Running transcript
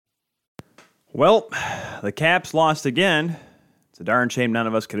Well, the Caps lost again. It's a darn shame none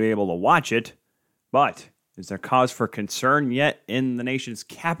of us could be able to watch it. But is there cause for concern yet in the nation's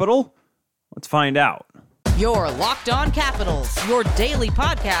capital? Let's find out. Your Locked On Capitals, your daily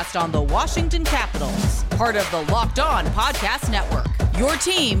podcast on the Washington Capitals. Part of the Locked On Podcast Network, your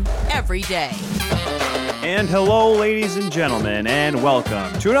team every day. And hello, ladies and gentlemen, and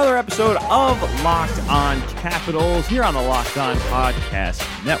welcome to another episode of Locked On Capitals here on the Locked On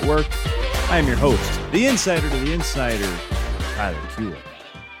Podcast Network. I am your host, the insider to the insider, Tyler Kuehl.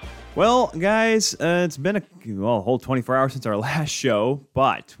 Well, guys, it's been a whole 24 hours since our last show,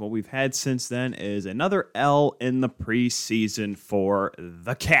 but what we've had since then is another L in the preseason for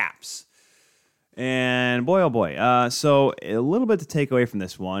the Caps. And boy, oh boy. So a little bit to take away from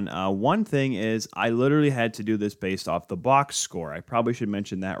this one. One thing is I literally had to do this based off the box score. I probably should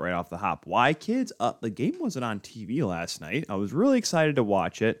mention that right off the hop. Why, kids? The game wasn't on TV last night. I was really excited to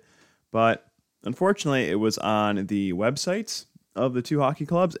watch it, but unfortunately it was on the websites of the two hockey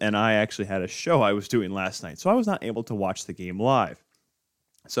clubs, and I actually had a show I was doing last night, so I was not able to watch the game live.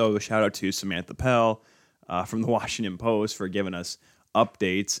 So a shout out to Samantha Pell from the Washington Post for giving us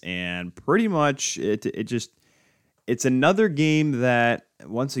updates, and pretty much it's another game that,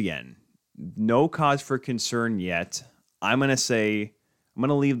 once again, no cause for concern yet. I'm going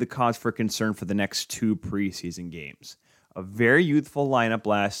to leave the cause for concern for the next two preseason games. A very youthful lineup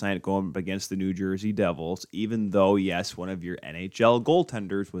last night going up against the New Jersey Devils, even though, yes, one of your NHL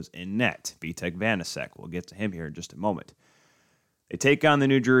goaltenders was in net, Vitek Vanecek. We'll get to him here in just a moment. They take on the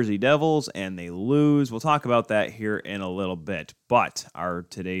New Jersey Devils, and they lose. We'll talk about that here in a little bit. But our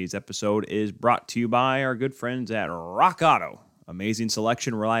today's episode is brought to you by our good friends at Rock Auto. Amazing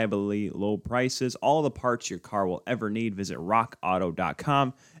selection, reliably low prices, all the parts your car will ever need. Visit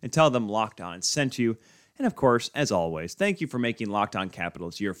rockauto.com and tell them Locked On sent you. And of course, as always, thank you for making Locked On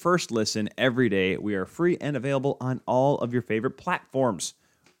Capitals your first listen every day. We are free and available on all of your favorite platforms.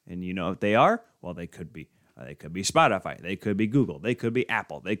 And you know what they are? Well, they could be. They could be Spotify. They could be Google. They could be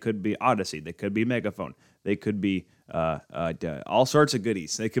Apple. They could be Odyssey. They could be Megaphone. They could be all sorts of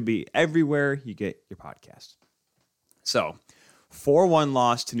goodies. They could be everywhere you get your podcast. So, 4-1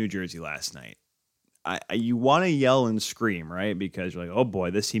 loss to New Jersey last night. You want to yell and scream, right? Because you're like, oh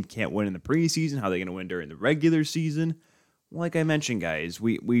boy, this team can't win in the preseason. How are they going to win during the regular season? Well, like I mentioned, guys,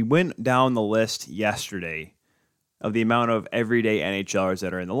 we went down the list yesterday of the amount of everyday NHLers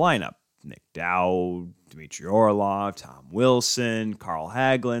that are in the lineup. Nick Dowd, Dmitry Orlov, Tom Wilson, Carl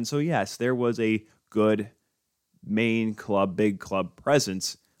Hagelin. So yes, there was a good main club, big club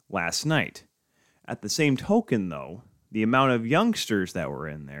presence last night. At the same token, though, the amount of youngsters that were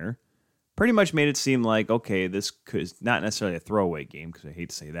in there pretty much made it seem like, okay, this is not necessarily a throwaway game, because I hate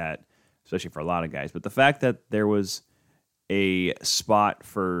to say that, especially for a lot of guys. But the fact that there was a spot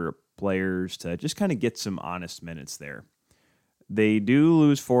for players to just kind of get some honest minutes there. They do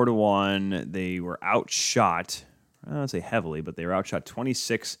lose 4-1. They were outshot, I don't say heavily, but they were outshot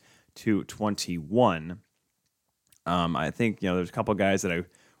 26-21. I think, there's a couple guys that I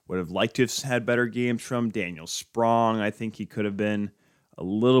would have liked to have had better games from. Daniel Sprong, I think he could have been a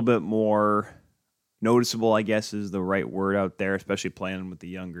little bit more noticeable, I guess is the right word out there, especially playing with the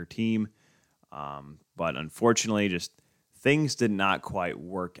younger team. But unfortunately, just things did not quite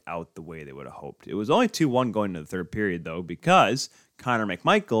work out the way they would have hoped. It was only 2-1 going into the third period, though, because Connor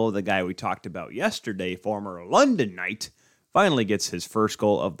McMichael, the guy we talked about yesterday, former London Knight, finally gets his first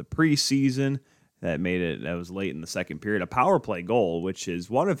goal of the preseason. That was late in the second period. A power play goal, which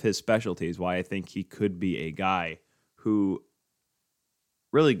is one of his specialties, why I think he could be a guy who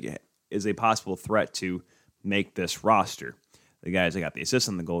really is a possible threat to make this roster. The guys that got the assist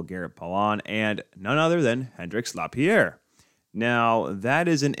on the goal, Garrett Paulin, and none other than Hendrix Lapierre. Now, that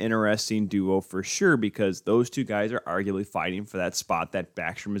is an interesting duo for sure, because those two guys are arguably fighting for that spot that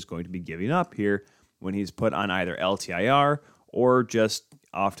Backstrom is going to be giving up here when he's put on either LTIR or just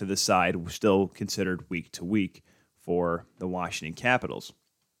off to the side, still considered week to week for the Washington Capitals.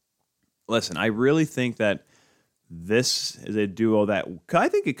 Listen, I really think that this is a duo that I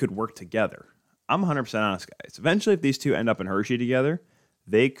think it could work together. I'm 100% honest, guys. Eventually, if these two end up in Hershey together,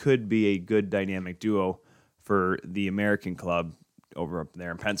 they could be a good dynamic duo for the American club over up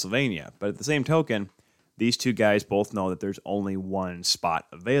there in Pennsylvania. But at the same token, these two guys both know that there's only one spot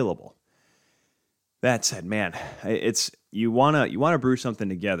available. That said, man, it's you wanna brew something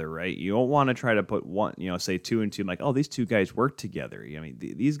together, right? You don't want to try to put one, say 2 and 2, like, oh, these two guys work together. I mean,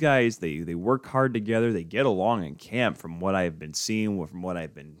 these guys they work hard together. They get along in camp, from what I've been seeing, from what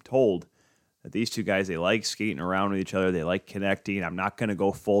I've been told. That these two guys, they like skating around with each other. They like connecting. I'm not going to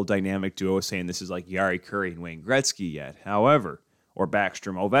go full dynamic duo saying this is like Yari Curry and Wayne Gretzky yet. However, or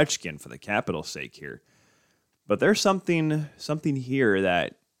Backstrom Ovechkin for the Capitals' sake here. But there's something here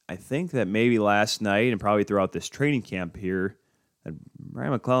that I think that maybe last night and probably throughout this training camp here, that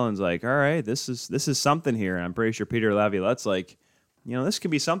Brian McClellan's like, all right, this is something here. And I'm pretty sure Peter Laviolette's like, this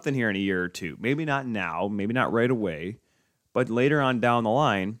could be something here in a year or two. Maybe not now, maybe not right away, but later on down the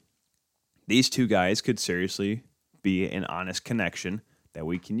line, these two guys could seriously be an honest connection that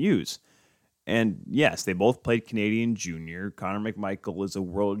we can use. And yes, they both played Canadian junior. Connor McMichael is a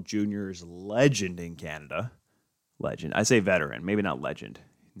World Juniors legend in Canada. Legend. I say veteran, maybe not legend.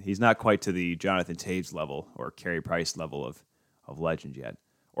 He's not quite to the Jonathan Toews level or Carey Price level of legend yet,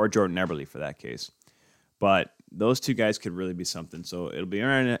 or Jordan Eberle for that case. But those two guys could really be something. So it'll be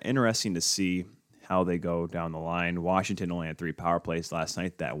interesting to see how they go down the line. Washington only had 3 power plays last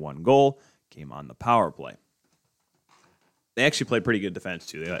night. That one goal came on the power play. They actually played pretty good defense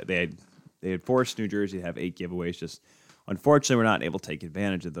too. They had forced New Jersey to have 8 giveaways. Just unfortunately, we're not able to take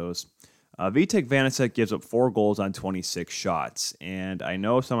advantage of those. Vitek Vanecek gives up 4 goals on 26 shots. And I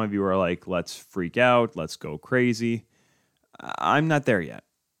know some of you are like, let's freak out, let's go crazy. I'm not there yet.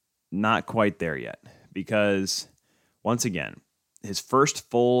 Not quite there yet. Because, once again, his first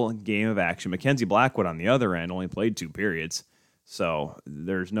full game of action, Mackenzie Blackwood on the other end only played 2 periods. So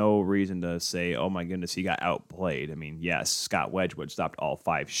there's no reason to say, oh my goodness, he got outplayed. I mean, yes, Scott Wedgwood stopped all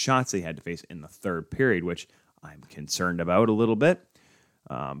 5 shots they had to face in the third period, which I'm concerned about a little bit.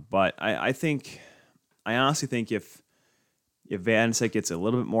 But I honestly think if Vanecek gets a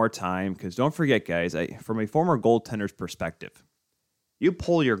little bit more time, because don't forget, guys, from a former goaltender's perspective, you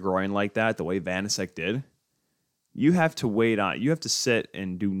pull your groin like that, the way Vanecek did, you have to wait on, you have to sit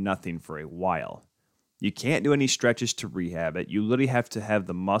and do nothing for a while. You can't do any stretches to rehab it. You literally have to have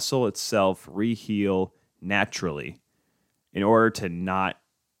the muscle itself re-heal naturally in order to not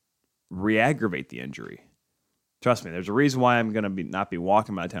re-aggravate the injury. Trust me, there's a reason why I'm going to not be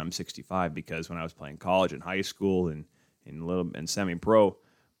walking by the time I'm 65, because when I was playing college and high school and semi-pro,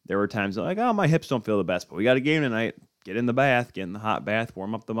 there were times like, oh, my hips don't feel the best, but we got a game tonight. Get in the bath, get in the hot bath,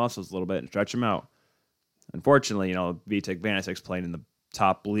 warm up the muscles a little bit and stretch them out. Unfortunately, Vitek Vanecek's playing in the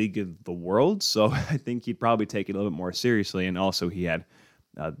top league of the world, so I think he'd probably take it a little bit more seriously. And also he had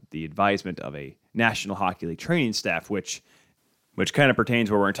the advisement of a National Hockey League training staff, which kind of pertains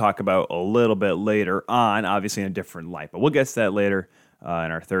to what we're going to talk about a little bit later on, obviously in a different light. But we'll get to that later in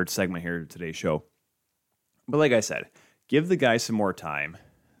our third segment here of today's show. But like I said, give the guys some more time.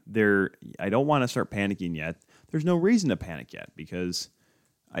 I don't want to start panicking yet. There's no reason to panic yet, because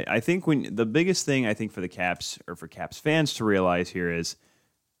I think the biggest thing I think for the Caps, or for Caps fans to realize here, is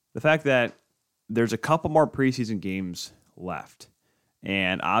the fact that there's a couple more preseason games left.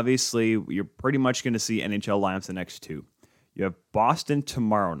 And obviously, you're pretty much going to see NHL lineups the next 2. You have Boston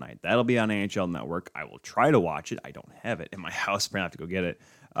tomorrow night. That'll be on NHL Network. I will try to watch it. I don't have it in my house. I'm going to have to go get it.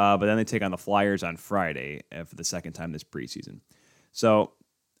 But then they take on the Flyers on Friday for the second time this preseason. So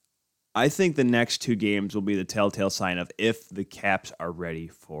I think the next 2 games will be the telltale sign of if the Caps are ready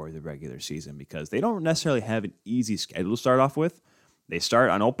for the regular season, because they don't necessarily have an easy schedule to start off with. They start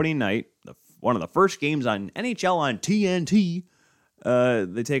on opening night, one of the first games on NHL on TNT.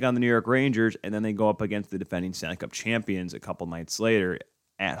 They take on the New York Rangers, and then they go up against the defending Stanley Cup champions a couple nights later,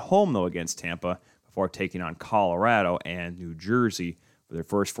 at home, though, against Tampa, before taking on Colorado and New Jersey for their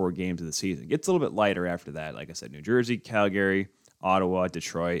first 4 games of the season. It gets a little bit lighter after that. Like I said, New Jersey, Calgary, Ottawa,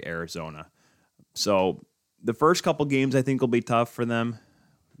 Detroit, Arizona. So the first couple games I think will be tough for them.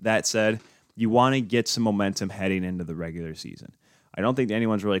 That said, you want to get some momentum heading into the regular season. I don't think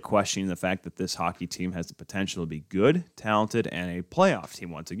anyone's really questioning the fact that this hockey team has the potential to be good, talented, and a playoff team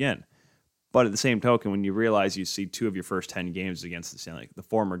once again. But at the same token, when you realize you see 2 of your first 10 games against the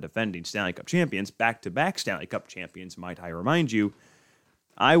former defending Stanley Cup champions, back-to-back Stanley Cup champions, might I remind you,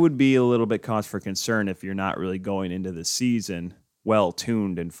 I would be a little bit cause for concern if you're not really going into the season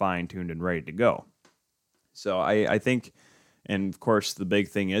well-tuned and fine-tuned and ready to go. So I think, and of course the big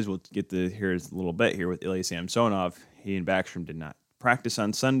thing is, we'll get to here a little bit here with Ilya Samsonov. He and Backstrom did not practice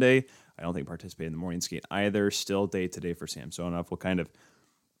on Sunday. I don't think participated in the morning skate either. Still day-to-day for Samsonov. We'll kind of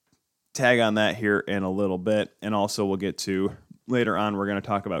tag on that here in a little bit. And also we'll get to, later on, we're going to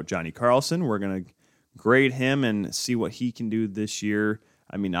talk about Johnny Carlson. We're going to grade him and see what he can do this year.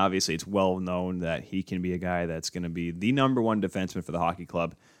 I mean, obviously, it's well known that he can be a guy that's going to be the number 1 defenseman for the hockey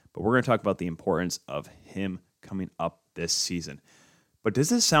club. But we're going to talk about the importance of him coming up this season. But does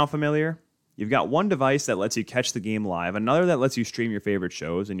this sound familiar? You've got one device that lets you catch the game live, another that lets you stream your favorite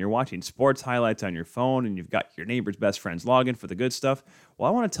shows, and you're watching sports highlights on your phone, and you've got your neighbor's best friend's login for the good stuff. Well,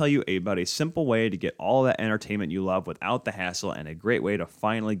 I want to tell you about a simple way to get all that entertainment you love without the hassle, and a great way to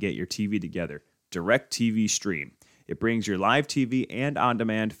finally get your TV together. DirecTV Stream. It brings your live TV and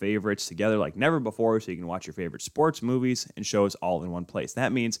on-demand favorites together like never before, so you can watch your favorite sports, movies, and shows all in one place.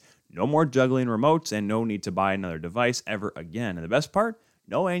 That means no more juggling remotes and no need to buy another device ever again. And the best part,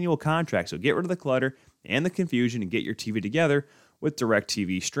 no annual contract, so get rid of the clutter and the confusion and get your TV together with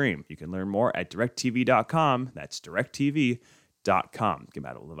DirecTV Stream. You can learn more at directtv.com. That's directtv.com.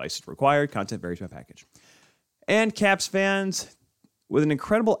 Compatible devices required. Content varies by package. And Caps fans, with an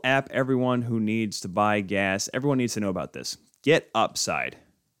incredible app, everyone who needs to buy gas, everyone needs to know about this. Get Upside.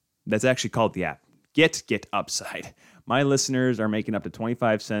 That's actually called the app. Get Upside. My listeners are making up to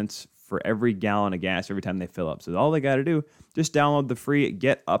 25 cents for every gallon of gas every time they fill up. So all they got to do, just download the free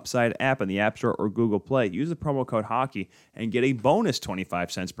Get Upside app in the App Store or Google Play. Use the promo code HOCKEY and get a bonus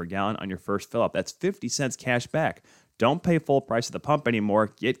 25 cents per gallon on your first fill up. That's 50 cents cash back. Don't pay full price at the pump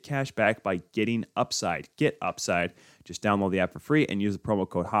anymore. Get cash back by getting Upside. Get Upside. Just download the app for free and use the promo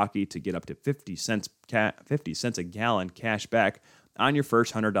code HOCKEY to get up to 50 cents a gallon cash back on your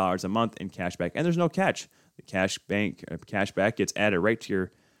first $100 a month in cash back. And there's no catch. The cash back gets added right to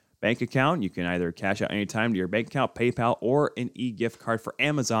your bank account. You can either cash out anytime to your bank account, PayPal, or an e-gift card for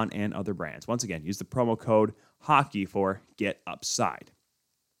Amazon and other brands. Once again, use the promo code HOCKEY for Get Upside.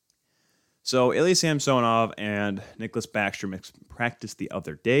 So Ilya Samsonov and Nicholas Backstrom practiced the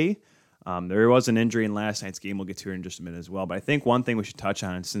other day. There was an injury in last night's game. We'll get to it in just a minute as well. But I think one thing we should touch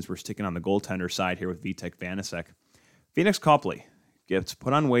on, since we're sticking on the goaltender side here with Vitek Vanecek, Phoenix Copley gets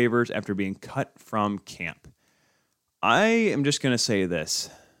put on waivers after being cut from camp. I am just going to say this,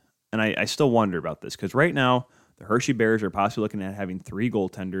 and I still wonder about this, because right now the Hershey Bears are possibly looking at having 3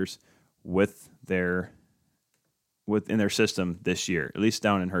 goaltenders within their system this year, at least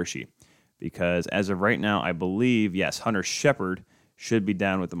down in Hershey. Because as of right now, I believe, yes, Hunter Shepard should be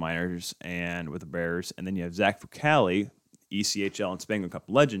down with the Miners and with the Bears. And then you have Zach Fucale, ECHL and Spengler Cup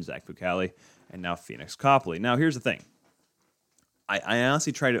legend Zach Fucale, and now Phoenix Copley. Now, here's the thing. I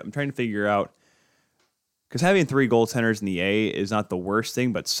honestly I'm trying to figure out, because having 3 goaltenders in the A is not the worst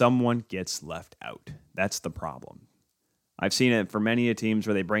thing, but someone gets left out. That's the problem. I've seen it for many teams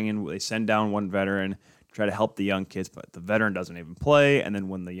where they send down one veteran, try to help the young kids, but the veteran doesn't even play, and then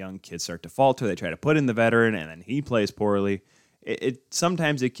when the young kids start to falter, they try to put in the veteran, and then he plays poorly.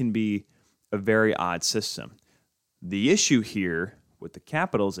 Sometimes it can be a very odd system. The issue here with the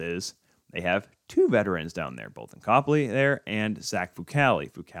Capitals is they have 2 veterans down there, both in Copley there and Zach Fucale.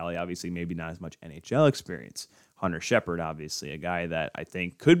 Fucale, obviously, maybe not as much NHL experience. Hunter Shepard, obviously, a guy that I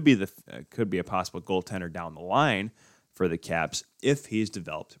think could be a possible goaltender down the line for the Caps if he's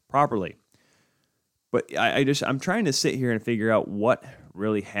developed properly. But I'm trying to sit here and figure out what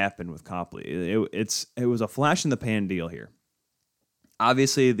really happened with Copley. It was a flash in the pan deal here.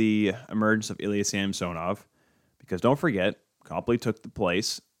 Obviously, the emergence of Ilya Samsonov, because don't forget, Copley took the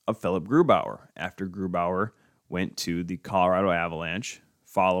place of Philip Grubauer after Grubauer went to the Colorado Avalanche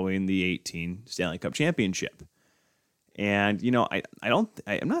following the 2018 Stanley Cup championship. And, I'm not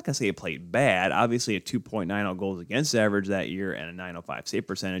going to say he played bad. Obviously, a 2.90 goals against average that year and a .905 save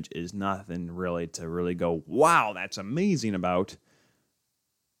percentage is nothing really to really go, wow, that's amazing about.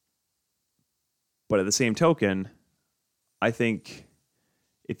 But at the same token, I think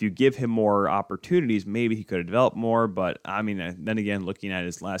if you give him more opportunities, maybe he could have developed more. But, then again, looking at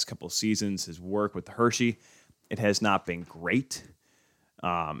his last couple of seasons, his work with Hershey, it has not been great.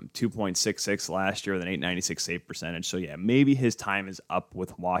 2.66 last year with an .896 save percentage. So, yeah, maybe his time is up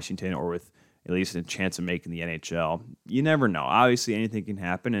with Washington or with at least a chance of making the NHL. You never know. Obviously, anything can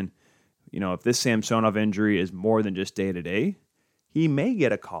happen. And, if this Samsonov injury is more than just day-to-day, he may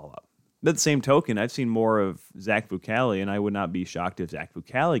get a call-up. But at the same token, I've seen more of Zach Fucale, and I would not be shocked if Zach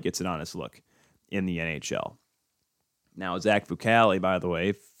Fucale gets an honest look in the NHL. Now, Zach Fucale, by the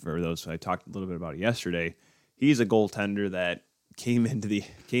way, for those I talked a little bit about yesterday, he's a goaltender that came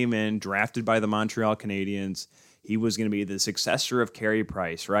in drafted by the Montreal Canadiens. He was going to be the successor of Carey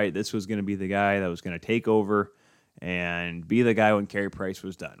Price, right? This was going to be the guy that was going to take over and be the guy when Carey Price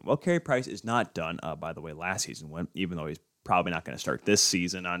was done. Well, Carey Price is not done, by the way, last season went, even though he's probably not going to start this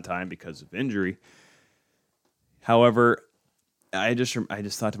season on time because of injury. However, I just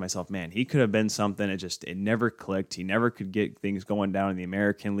thought to myself, man, he could have been something. It never clicked. He never could get things going down in the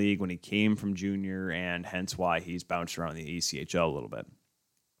American League when he came from junior, and hence why he's bounced around the ECHL a little bit.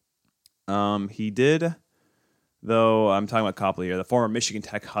 He did, though. I'm talking about Copley here, the former Michigan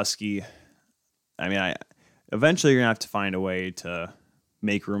Tech Husky. Eventually you're gonna have to find a way to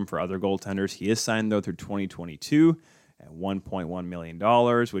make room for other goaltenders. He is signed though through 2022 at $1.1 million,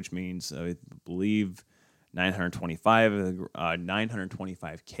 which means I believe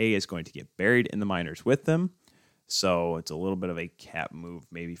 $925K is going to get buried in the minors with them. So it's a little bit of a cap move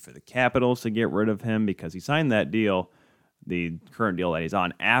maybe for the Capitals to get rid of him because he signed that deal, the current deal that he's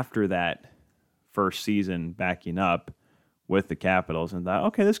on, after that first season backing up with the Capitals, and thought,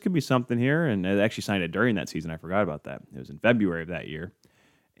 okay, this could be something here. And they actually signed it during that season. I forgot about that. It was in February of that year.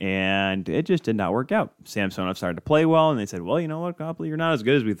 And it just did not work out. Samsonov started to play well, and they said, well, you know what, Copley, you're not as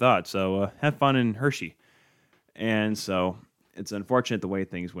good as we thought, so have fun in Hershey. And so it's unfortunate the way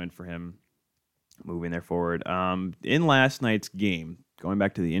things went for him moving there forward. In last night's game, going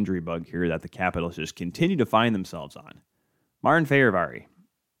back to the injury bug here that the Capitals just continue to find themselves on, Martin Fehervary,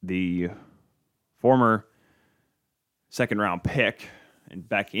 the former second-round pick and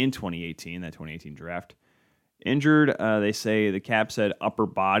back in 2018, that 2018 draft, injured. They say the Cap said upper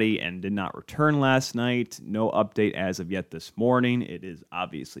body and did not return last night. No update as of yet this morning. It is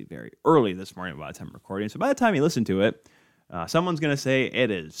obviously very early this morning by the time I'm recording. So by the time you listen to it, someone's going to say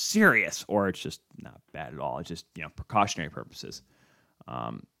it is serious or it's just not bad at all. It's just, precautionary purposes.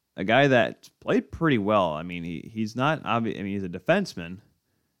 A guy that played pretty well. I mean, he's not obvious. I mean, he's a defenseman,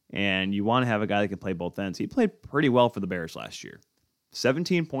 and you want to have a guy that can play both ends. He played pretty well for the Bears last year.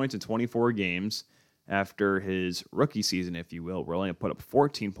 17 points in 24 games. After his rookie season, if you will, Rolling put up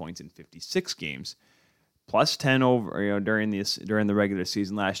 14 points in 56 games, plus 10 over during the regular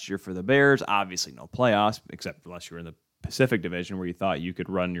season last year for the Bears. Obviously, no playoffs, except unless you were in the Pacific Division where you thought you could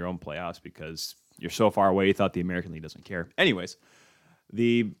run your own playoffs because you're so far away. You thought the American League doesn't care. Anyways,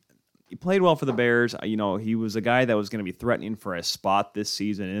 he played well for the Bears. He was a guy that was going to be threatening for a spot this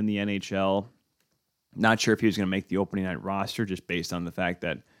season in the NHL. Not sure if he was going to make the opening night roster, just based on the fact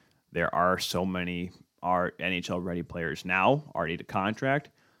that there are so many NHL-ready players now already to contract.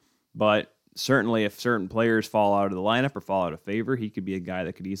 But certainly if certain players fall out of the lineup or fall out of favor, he could be a guy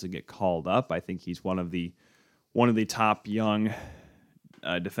that could easily get called up. I think he's one of the top young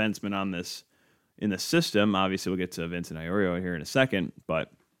defensemen in the system. Obviously, we'll get to Vincent Iorio here in a second. But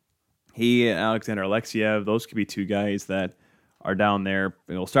he and Alexander Alexiev, those could be two guys that are down there.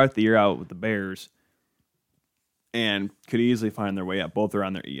 They'll start the year out with the Bears and could easily find their way up. Both are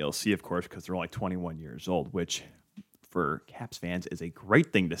on their ELC, of course, because they're only 21 years old, which for Caps fans is a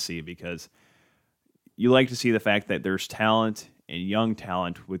great thing to see because you like to see the fact that there's talent and young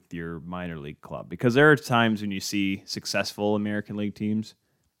talent with your minor league club. Because there are times when you see successful American League teams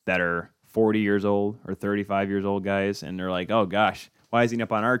that are 40 years old or 35 years old guys, and they're like, oh gosh, why is he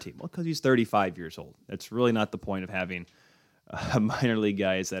up on our team? Well, because he's 35 years old. That's really not the point of having minor league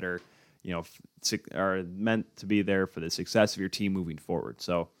guys that are are meant to be there for the success of your team moving forward.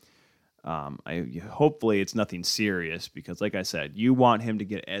 So hopefully it's nothing serious because, like I said, you want him to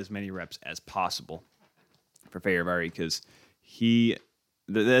get as many reps as possible for Fehervary because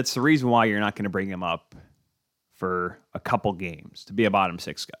that's the reason why you're not going to bring him up for a couple games to be a bottom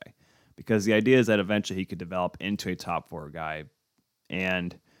six guy, because the idea is that eventually he could develop into a top four guy.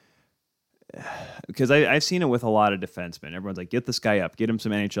 And because I've seen it with a lot of defensemen. Everyone's like, get this guy up, get him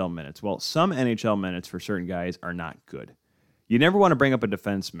some NHL minutes. Well, some NHL minutes for certain guys are not good. You never want to bring up a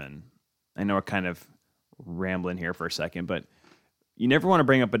defenseman. I know we're kind of rambling here for a second, but you never want to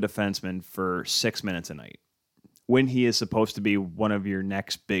bring up a defenseman for 6 minutes a night when he is supposed to be one of your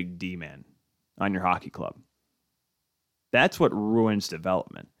next big D-men on your hockey club. That's what ruins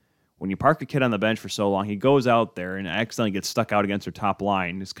development. When you park a kid on the bench for so long, he goes out there and accidentally gets stuck out against their top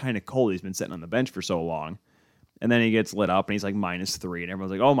line. It's kind of cold. He's been sitting on the bench for so long. And then he gets lit up and he's like -3. And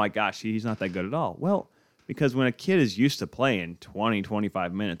everyone's like, oh my gosh, he's not that good at all. Well, because when a kid is used to playing 20,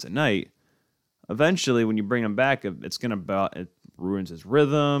 25 minutes a night, eventually when you bring him back, it ruins his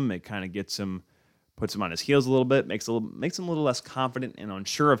rhythm. It kind of puts him on his heels a little bit, makes him a little less confident and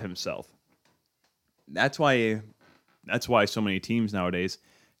unsure of himself. That's why so many teams nowadays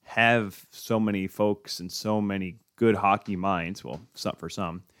have so many folks and so many good hockey minds, well, for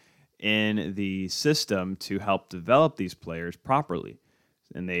some, in the system to help develop these players properly.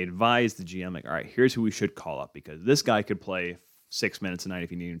 And they advise the GM, like, all right, here's who we should call up because this guy could play 6 minutes a night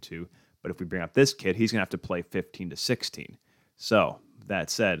if you need him to, but if we bring up this kid, he's going to have to play 15 to 16. So, that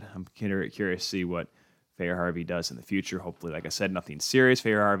said, I'm curious to see what Fehervary does in the future. Hopefully, like I said, nothing serious.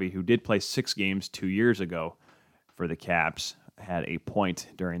 Fehervary, who did play 6 games 2 years ago for the Caps, had a point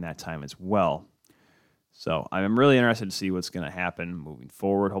during that time as well. So I'm really interested to see what's going to happen moving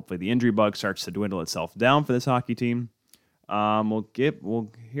forward. Hopefully the injury bug starts to dwindle itself down for this hockey team.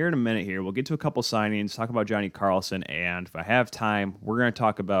 We'll here in a minute here, we'll get to a couple signings, talk about Johnny Carlson, and if I have time, we're going to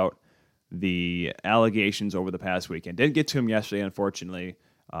talk about the allegations over the past weekend. Didn't get to him yesterday, unfortunately,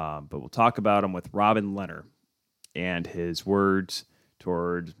 but we'll talk about him with Robin Leonard and his words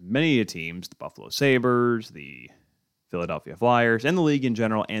towards many teams, the Buffalo Sabres, the Philadelphia Flyers, and the league in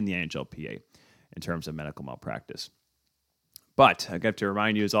general, and the NHLPA. in terms of medical malpractice. But I got to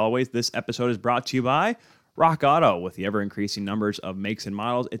remind you, as always, this episode is brought to you by Rock Auto. With the ever-increasing numbers of makes and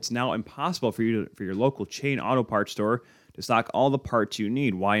models, it's now impossible for your local chain auto parts store to stock all the parts you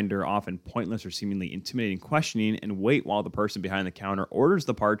need. Why endure often pointless or seemingly intimidating questioning and wait while the person behind the counter orders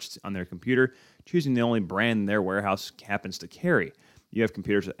the parts on their computer, choosing the only brand their warehouse happens to carry? You have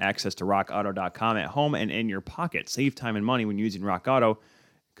computers with access to rockauto.com at home and in your pocket. Save time and money when using Rock Auto,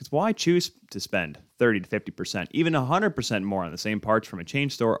 because why choose to spend 30 to 50%, even 100% more on the same parts from a chain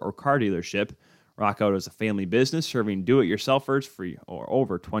store or car dealership? Rock Auto is a family business serving do-it-yourselfers for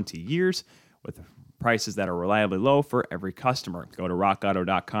over 20 years with prices that are reliably low for every customer. Go to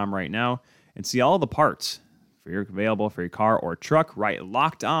rockauto.com right now and see all the parts available for your car or truck. Right,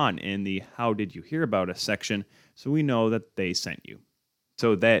 locked on in the How Did You Hear About Us section, so we know that they sent you.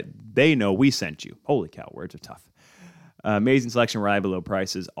 So that they know we sent you. Holy cow, words are tough. Amazing selection, reliable low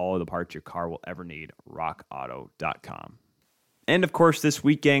prices, all of the parts your car will ever need. rockauto.com. And of course, this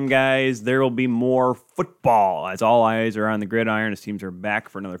weekend, guys, there will be more football as all eyes are on the gridiron as teams are back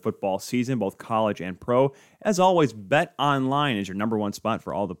for another football season, both college and pro. As always, Bet Online is your number one spot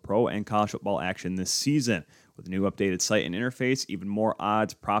for all the pro and college football action this season. With a new updated site and interface, even more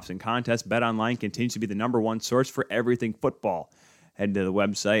odds, props, and contests, Bet Online continues to be the number one source for everything football. Head to the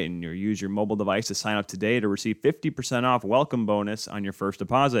website and use your mobile device to sign up today to receive 50% off welcome bonus on your first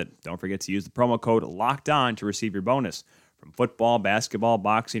deposit. Don't forget to use the promo code LOCKEDON to receive your bonus. From football, basketball,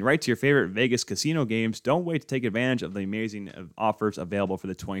 boxing, right to your favorite Vegas casino games, don't wait to take advantage of the amazing offers available for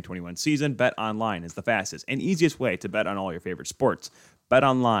the 2021 season. Bet Online is the fastest and easiest way to bet on all your favorite sports. Bet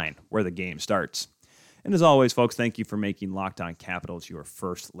Online, where the game starts. And as always, folks, thank you for making Locked On Capitals your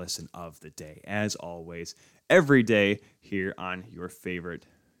first listen of the day. As always, every day here on your favorite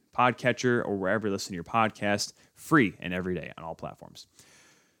podcatcher or wherever you listen to your podcast, free and every day on all platforms.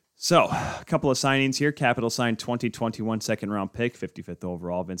 So, a couple of signings here. Capitals signed 2021 second-round pick, 55th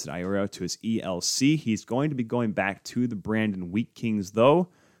overall, Vincent Iorio to his ELC. He's going to be going back to the Brandon Wheat Kings, though.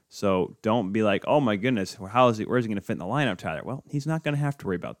 So don't be like, oh my goodness, where's he going to fit in the lineup, Tyler? Well, he's not going to have to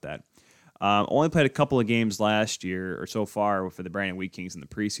worry about that. Only played a couple of games last year, or so far, for the Brandon Wheat Kings in the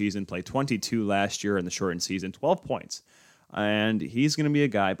preseason. Played 22 last year in the shortened season, 12 points. And he's going to be a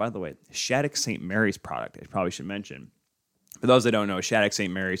guy, by the way, Shattuck St. Mary's product, I probably should mention. For those that don't know, Shattuck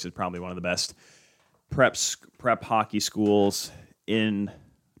St. Mary's is probably one of the best prep hockey schools in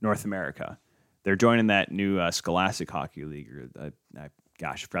North America. They're joining that new Scholastic Hockey League. I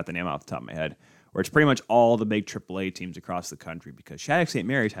forgot the name off the top of my head. Where it's pretty much all the big AAA teams across the country because Shattuck St.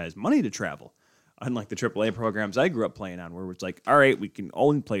 Mary's has money to travel. Unlike the AAA programs I grew up playing on, where it's like, all right, we can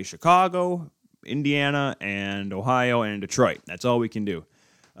only play Chicago, Indiana, and Ohio, and Detroit. That's all we can do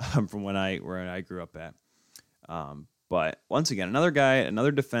from where I grew up at. But once again, another guy,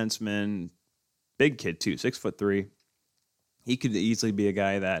 another defenseman, big kid too, 6'3". He could easily be a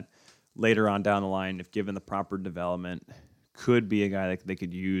guy that later on down the line, if given the proper development, could be a guy that they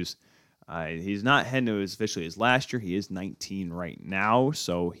could use. He's not heading to officially his last year. He is 19 right now,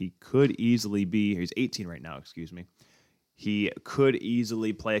 so he could easily be. He's 18 right now, excuse me. He could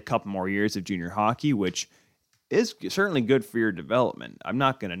easily play a couple more years of junior hockey, which is certainly good for your development. I'm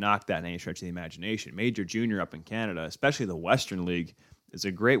not going to knock that in any stretch of the imagination. Major junior up in Canada, especially the Western League, is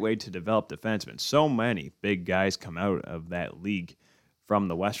a great way to develop defensemen. So many big guys come out of that league from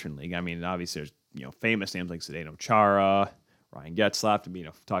the Western League. I mean, obviously there's famous names like Zdeno Chara, Ryan Getzlaf, to be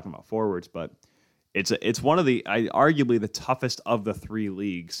talking about forwards, but it's one of the arguably the toughest of the three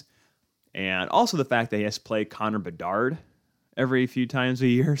leagues, and also the fact that he has to play Connor Bedard every few times a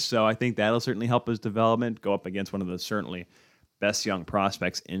year. So I think that'll certainly help his development. Go up against one of the certainly best young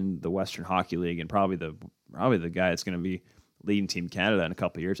prospects in the Western Hockey League, and probably the guy that's going to be leading Team Canada in a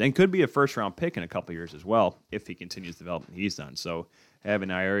couple of years, and could be a first-round pick in a couple of years as well if he continues the development he's done. So having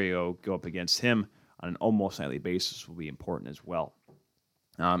Iorio go up against him on an almost nightly basis will be important as well.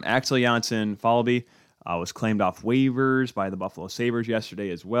 Axel Janssen-Falby was claimed off waivers by the Buffalo Sabres yesterday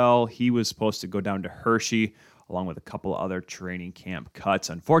as well. He was supposed to go down to Hershey along with a couple other training camp cuts.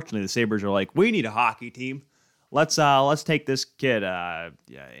 Unfortunately, the Sabres are like, we need a hockey team. Let's take this kid. I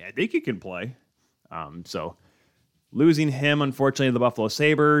think he can play. So losing him, unfortunately, to the Buffalo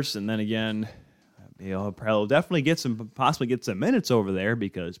Sabres, and then again, he'll probably definitely possibly get some minutes over there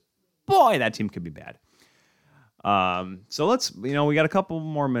because, boy, that team could be bad. So let's, we got a couple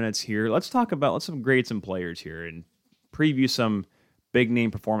more minutes here. Let's grade some players here and preview some big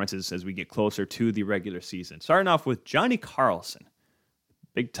name performances as we get closer to the regular season. Starting off with Johnny Carlson,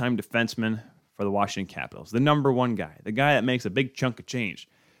 big time defenseman for the Washington Capitals, the number one guy, the guy that makes a big chunk of change,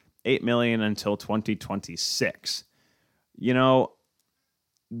 $8 million until 2026.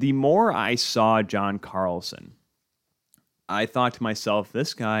 the more I saw John Carlson, I thought to myself,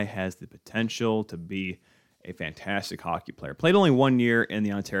 this guy has the potential to be a fantastic hockey player. Played only 1 year in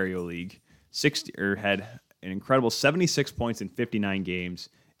the Ontario League, had an incredible 76 points in 59 games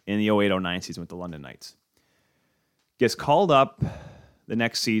in the 08-09 season with the London Knights. Gets called up the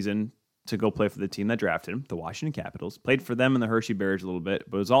next season to go play for the team that drafted him, the Washington Capitals. Played for them in the Hershey Bears a little bit,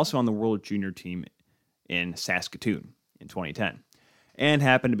 but was also on the World Junior team in Saskatoon in 2010. And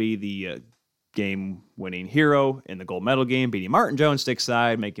happened to be the game-winning hero in the gold medal game, beating Martin Jones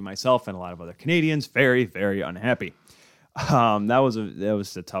stickside, making myself and a lot of other Canadians very, very unhappy. That was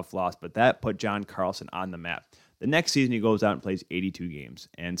a tough loss, but that put John Carlson on the map. The next season, he goes out and plays 82 games,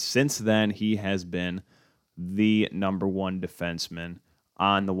 and since then, he has been the number one defenseman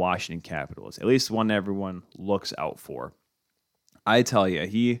on the Washington Capitals, at least one everyone looks out for. I tell you,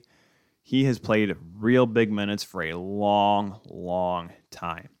 he has played real big minutes for a long, long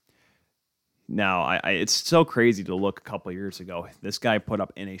time. Now, it's so crazy to look a couple of years ago. This guy put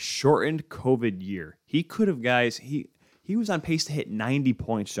up in a shortened COVID year. He could have, guys, he was on pace to hit 90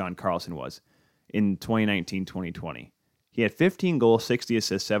 points, John Carlson was, in 2019-2020. He had 15 goals, 60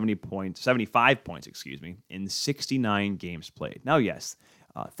 assists, 75 points, in 69 games played. Now, yes,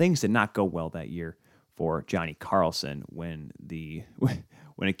 things did not go well that year for Johnny Carlson when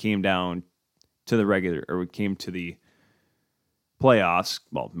it came down to the playoffs,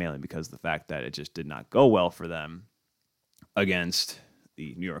 well, mainly because of the fact that it just did not go well for them against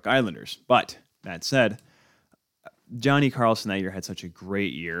the New York Islanders. But that said, Johnny Carlson that year had such a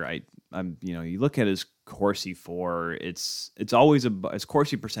great year. You look at his Corsi for, it's always his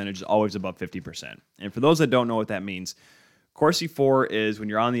Corsi percentage is always above 50%. And for those that don't know what that means, Corsi for is when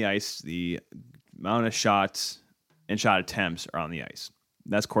you're on the ice, the amount of shots and shot attempts are on the ice.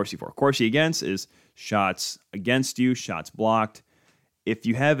 That's Corsi for. Corsi against is shots against you, shots blocked. If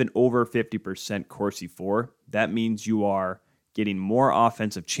you have an over 50% Corsi for, that means you are getting more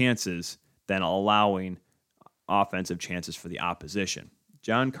offensive chances than allowing offensive chances for the opposition.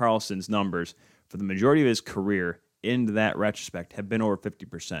 John Carlson's numbers for the majority of his career in that retrospect have been over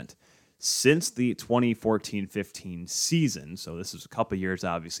 50%. Since the 2014-15 season, so this is a couple years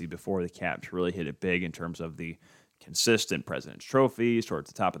obviously before the Caps really hit it big in terms of the consistent President's Trophies towards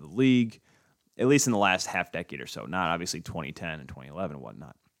the top of the league, at least in the last half decade or so, not obviously 2010 and 2011 and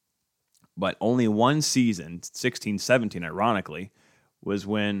whatnot. But only one season, 16-17 ironically, was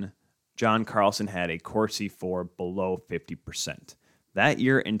when John Carlson had a Corsi for below 50%. That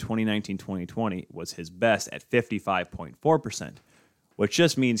year in 2019-2020 was his best at 55.4%, which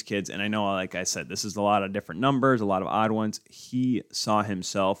just means, kids, and I know, like I said, this is a lot of different numbers, a lot of odd ones. He saw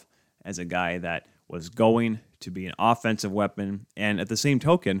himself as a guy that was going to be an offensive weapon, and at the same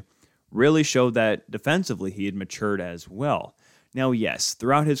token, really showed that defensively he had matured as well. Now, yes,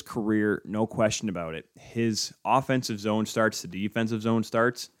 throughout his career, no question about it, his offensive zone starts to defensive zone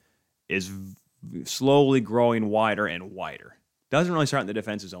starts is slowly growing wider and wider. Doesn't really start in the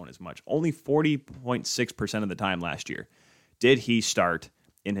defensive zone as much. Only 40.6% of the time last year did he start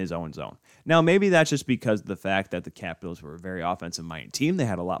in his own zone. Now, maybe that's just because of the fact that the Capitals were a very offensive-minded team. They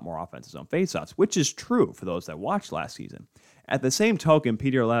had a lot more offensive zone faceoffs, which is true for those that watched last season. At the same token,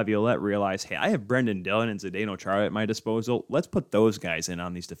 Peter Laviolette realized, hey, I have Brendan Dillon and Zdeno Chara at my disposal. Let's put those guys in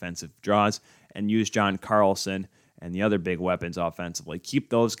on these defensive draws and use John Carlson and the other big weapons offensively. Keep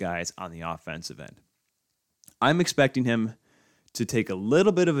those guys on the offensive end. I'm expecting him to take a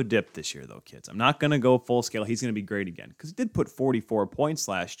little bit of a dip this year, though, kids. I'm not going to go full scale. He's going to be great again because he did put 44 points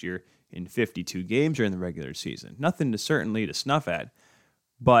last year in 52 games during the regular season. Nothing to certainly to snuff at.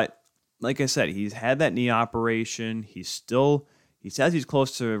 But like I said, he's had that knee operation. He says he's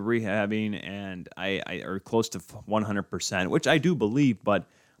close to rehabbing and or close to 100%, which I do believe. But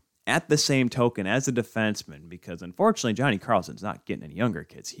at the same token, as a defenseman, because unfortunately Johnny Carlson's not getting any younger,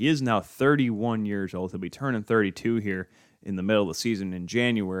 kids. He is now 31 years old. He'll be turning 32 here in the middle of the season in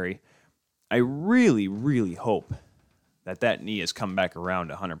January. I really, really hope that knee has come back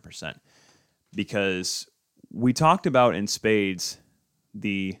around 100%, because we talked about in spades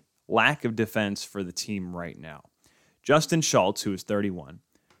the lack of defense for the team right now. Justin Schultz, who is 31,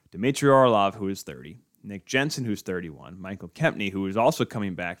 Dmitry Orlov, who is 30, Nick Jensen, who's 31, Michael Kempny, who is also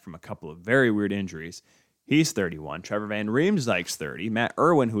coming back from a couple of very weird injuries, he's 31, Trevor Van Riemsdyk's 30, Matt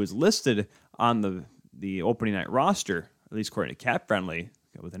Irwin, who is listed on the opening night roster, at least according to Cap Friendly,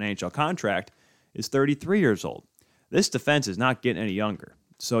 with an NHL contract, is 33 years old. This defense is not getting any younger.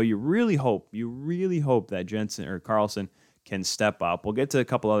 So you really hope that Jensen or Carlson can step up. We'll get to a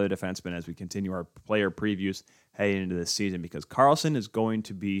couple other defensemen as we continue our player previews heading into this season, because Carlson is going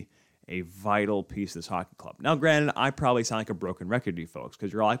to be a vital piece of this hockey club. Now, granted, I probably sound like a broken record to you folks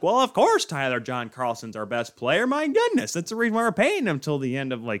because you're like, well, of course Tyler John Carlson's our best player. My goodness, that's the reason why we're paying him till the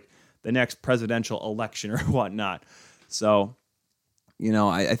end of like the next presidential election or whatnot. So,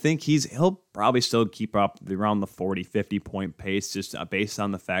 I think he'll probably still keep up around the 40, 50 point pace just based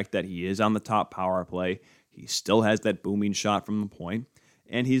on the fact that he is on the top power play. He still has that booming shot from the point,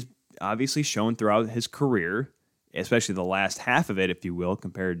 and he's obviously shown throughout his career, especially the last half of it, if you will,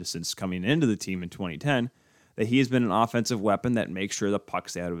 compared to since coming into the team in 2010, that he has been an offensive weapon that makes sure the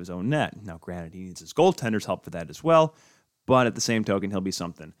pucks stay out of his own net. Now, granted, he needs his goaltender's help for that as well, but at the same token, he'll be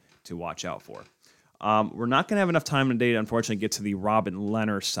something to watch out for. We're not going to have enough time today to unfortunately get to the Robin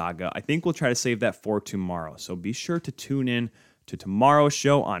Lehner saga. I think we'll try to save that for tomorrow. So be sure to tune in to tomorrow's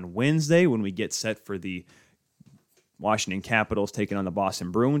show on Wednesday when we get set for the Washington Capitals taking on the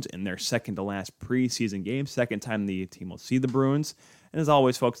Boston Bruins in their second to last preseason game. Second time the team will see the Bruins. And as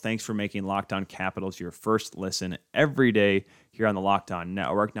always, folks, thanks for making Locked On Capitals your first listen every day here on the Locked On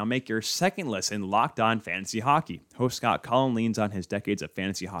Network. Now make your second listen Locked On Fantasy Hockey. Host Scott Cullen leans on his decades of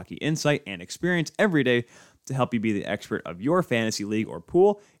fantasy hockey insight and experience every day to help you be the expert of your fantasy league or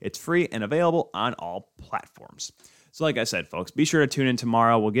pool. It's free and available on all platforms. So like I said, folks, be sure to tune in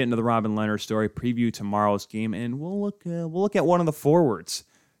tomorrow. We'll get into the Robin Lehner story, preview tomorrow's game, and we'll look at one of the forwards.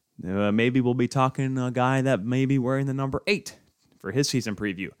 Maybe we'll be talking a guy that may be wearing the number 8 for his season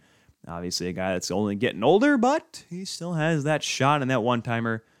preview. Obviously a guy that's only getting older, but he still has that shot and that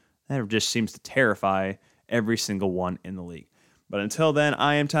one-timer that just seems to terrify every single one in the league. But until then,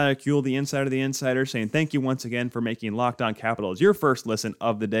 I am Tyler Kuehl, the Insider of the Insider, saying thank you once again for making Locked On Capitals your first listen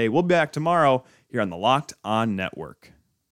of the day. We'll be back tomorrow here on the Locked On Network.